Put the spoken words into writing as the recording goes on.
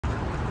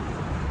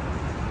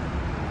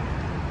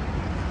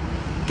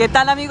¿Qué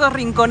tal, amigos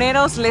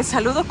rinconeros? Les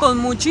saludo con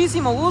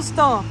muchísimo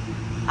gusto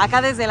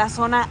acá desde la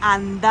zona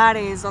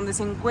Andares, donde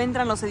se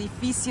encuentran los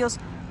edificios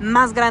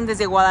más grandes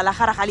de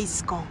Guadalajara,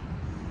 Jalisco.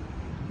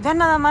 Vean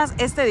nada más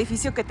este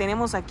edificio que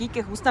tenemos aquí,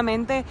 que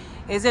justamente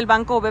es del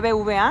banco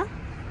BBVA.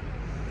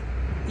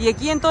 Y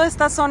aquí en toda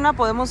esta zona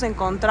podemos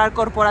encontrar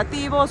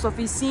corporativos,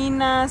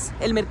 oficinas,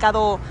 el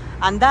mercado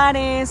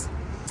Andares,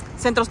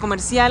 centros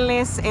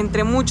comerciales,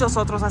 entre muchos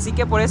otros. Así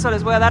que por eso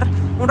les voy a dar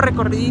un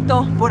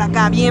recorridito por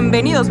acá.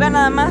 Bienvenidos, vean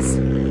nada más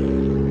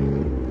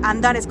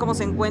Andares cómo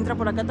se encuentra.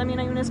 Por acá también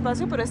hay un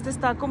espacio, pero este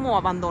está como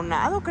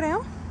abandonado,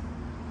 creo.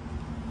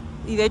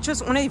 Y de hecho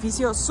es un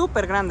edificio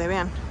súper grande,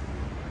 vean.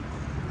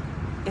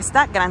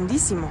 Está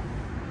grandísimo.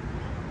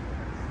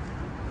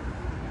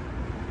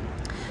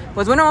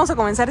 Pues bueno, vamos a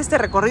comenzar este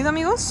recorrido,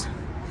 amigos.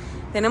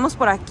 Tenemos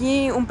por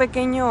aquí un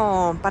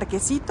pequeño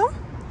parquecito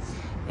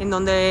en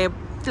donde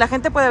la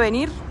gente puede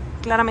venir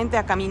claramente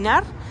a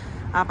caminar,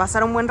 a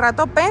pasar un buen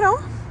rato, pero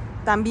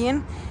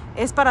también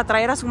es para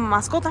traer a su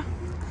mascota.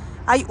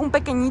 Hay un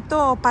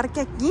pequeñito parque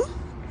aquí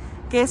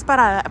que es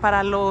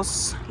para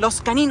los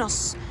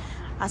caninos.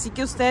 Así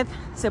que usted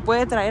se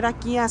puede traer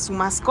aquí a su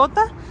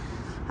mascota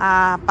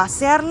a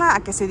pasearla, a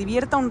que se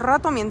divierta un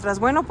rato mientras,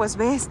 bueno, pues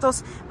ve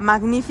estos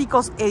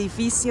magníficos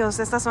edificios,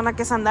 esta zona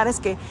que es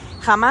Andares, que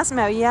jamás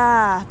me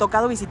había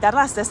tocado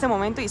visitarla hasta este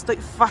momento y estoy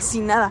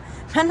fascinada.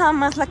 Vean nada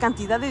más la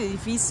cantidad de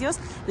edificios,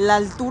 la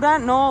altura,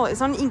 no,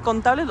 son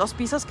incontables los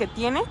pisos que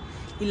tiene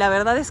y la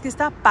verdad es que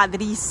está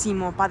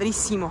padrísimo,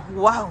 padrísimo,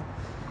 wow.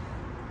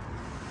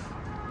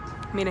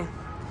 Miren,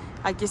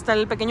 aquí está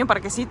el pequeño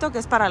parquecito que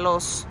es para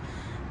los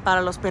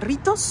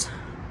perritos.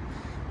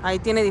 Ahí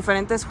tiene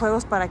diferentes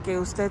juegos para que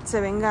usted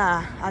se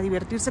venga a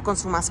divertirse con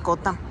su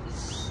mascota.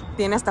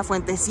 Tiene hasta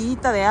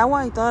fuentecita de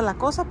agua y toda la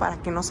cosa para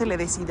que no se le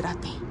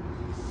deshidrate.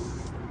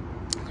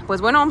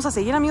 Pues bueno, vamos a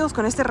seguir, amigos,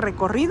 con este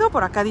recorrido.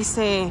 Por acá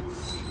dice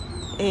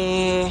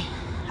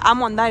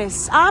Amo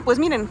Andares. Ah, pues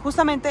miren,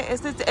 justamente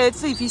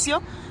este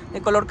edificio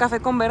de color café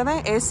con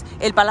verde es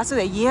el Palacio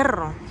de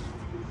Hierro.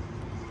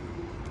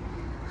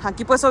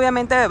 Aquí pues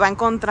obviamente va a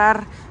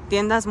encontrar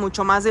tiendas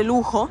mucho más de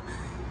lujo,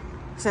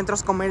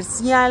 centros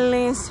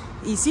comerciales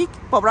y sí,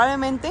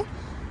 probablemente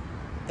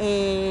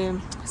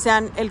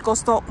sean el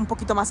costo un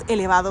poquito más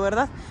elevado,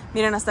 ¿verdad?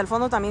 Miren, hasta el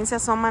fondo también se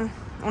asoman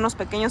unos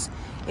pequeños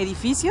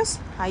edificios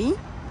ahí.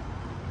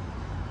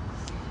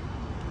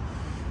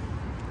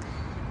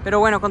 Pero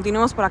bueno,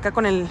 continuemos por acá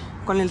con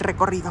el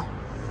recorrido.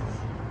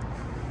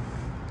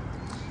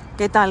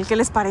 ¿Qué tal? ¿Qué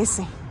les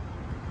parece?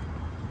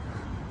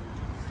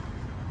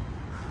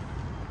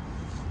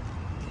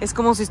 Es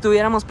como si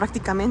estuviéramos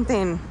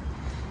prácticamente en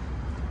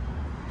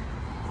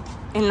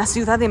la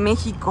Ciudad de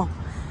México,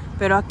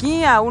 pero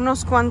aquí a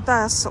unos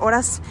cuantas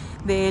horas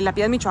de La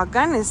Piedad,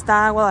 Michoacán,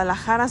 está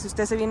Guadalajara. Si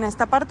usted se viene a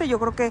esta parte, yo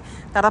creo que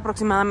tarda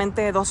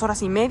aproximadamente 2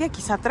 horas y media,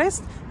 quizá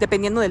 3,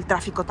 dependiendo del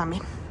tráfico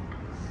también.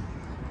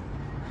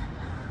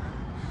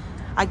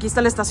 Aquí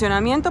está el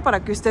estacionamiento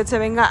para que usted se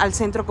venga al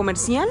centro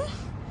comercial.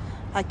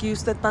 Aquí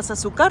usted pasa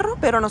su carro,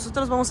 pero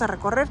nosotros vamos a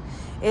recorrer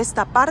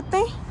esta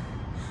parte.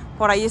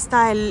 Por ahí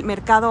está el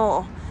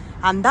mercado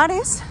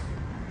Andares.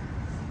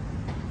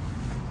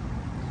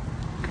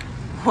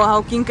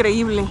 ¡Wow! ¡Qué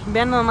increíble!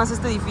 Vean nada más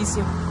este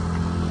edificio.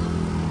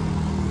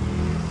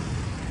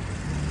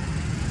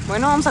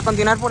 Bueno, vamos a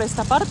continuar por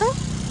esta parte.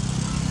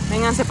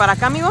 Vénganse para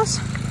acá, amigos.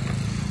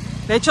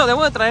 De hecho,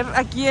 debo de traer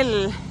aquí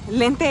el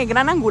lente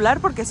gran angular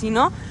porque si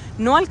no,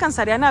 no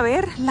alcanzarían a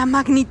ver la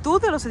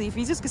magnitud de los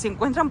edificios que se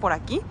encuentran por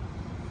aquí.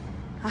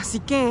 Así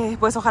que,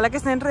 pues ojalá que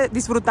estén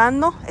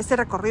disfrutando este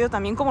recorrido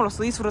también como lo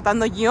estoy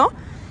disfrutando yo.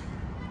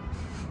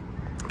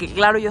 Que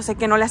claro, yo sé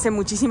que no le hace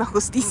muchísima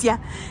justicia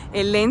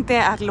el lente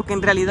a lo que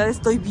en realidad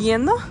estoy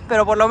viendo,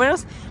 pero por lo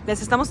menos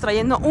les estamos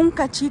trayendo un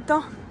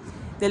cachito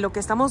de lo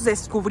que estamos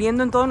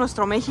descubriendo en todo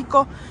nuestro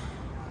México,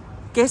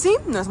 que sí,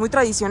 no es muy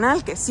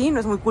tradicional, que sí, no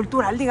es muy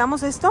cultural,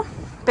 digamos esto,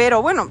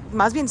 pero bueno,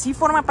 más bien sí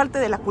forma parte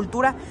de la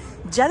cultura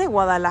ya de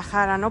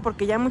Guadalajara, ¿no?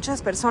 Porque ya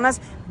muchas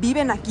personas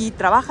viven aquí,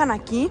 trabajan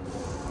aquí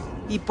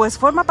y pues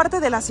forma parte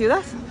de la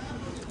ciudad.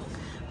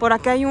 Por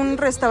acá hay un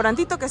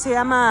restaurantito que se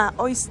llama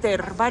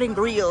Oyster Bar and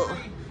Grill.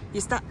 Y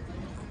está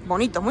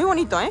bonito, muy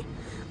bonito, ¿eh?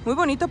 Muy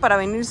bonito para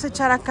venirse a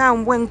echar acá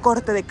un buen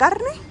corte de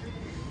carne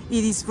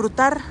y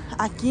disfrutar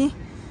aquí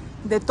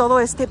de todo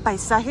este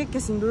paisaje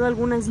que sin duda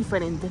alguna es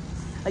diferente.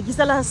 Aquí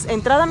está la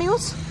entrada,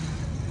 amigos,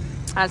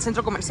 al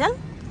centro comercial.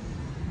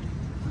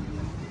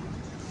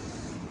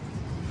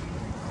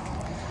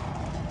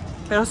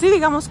 Pero sí,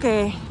 digamos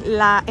que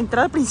la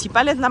entrada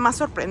principal es la más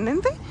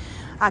sorprendente.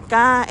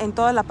 Acá en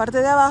toda la parte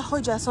de abajo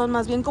ya son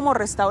más bien como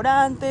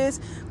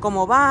restaurantes,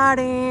 como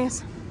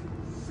bares,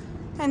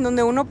 en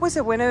donde uno pues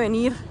se puede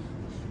venir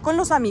con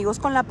los amigos,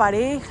 con la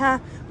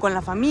pareja, con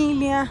la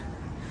familia,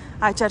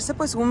 a echarse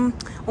pues un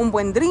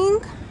buen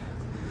drink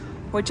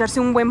o echarse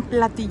un buen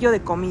platillo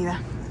de comida.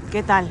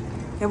 ¿Qué tal?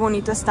 Qué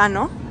bonito está,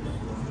 ¿no?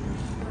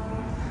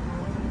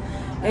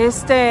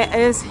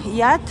 Este es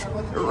Yacht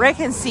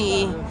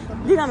Regency.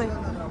 Dígame.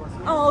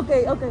 Oh, ok,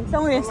 está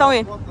muy bien, está muy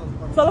bien.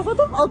 ¿Solo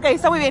foto? Ok,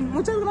 está muy bien,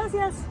 muchas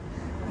gracias.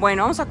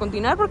 Bueno, vamos a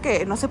continuar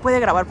porque no se puede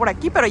grabar por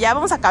aquí, pero ya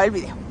vamos a acabar el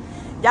video.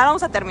 Ya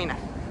vamos a terminar.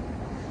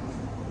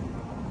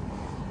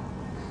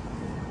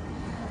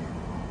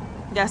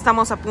 Ya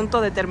estamos a punto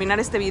de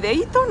terminar este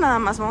videito. Nada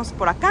más vamos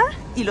por acá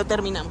y lo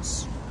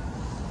terminamos.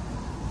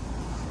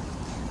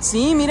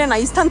 Sí, miren,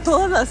 ahí están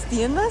todas las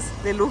tiendas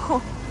de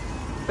lujo.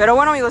 Pero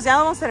bueno, amigos, ya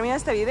vamos a terminar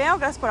este video.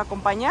 Gracias por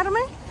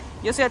acompañarme.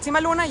 Yo soy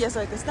Atsima Luna y ya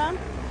saben que están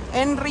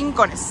en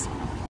Rincones.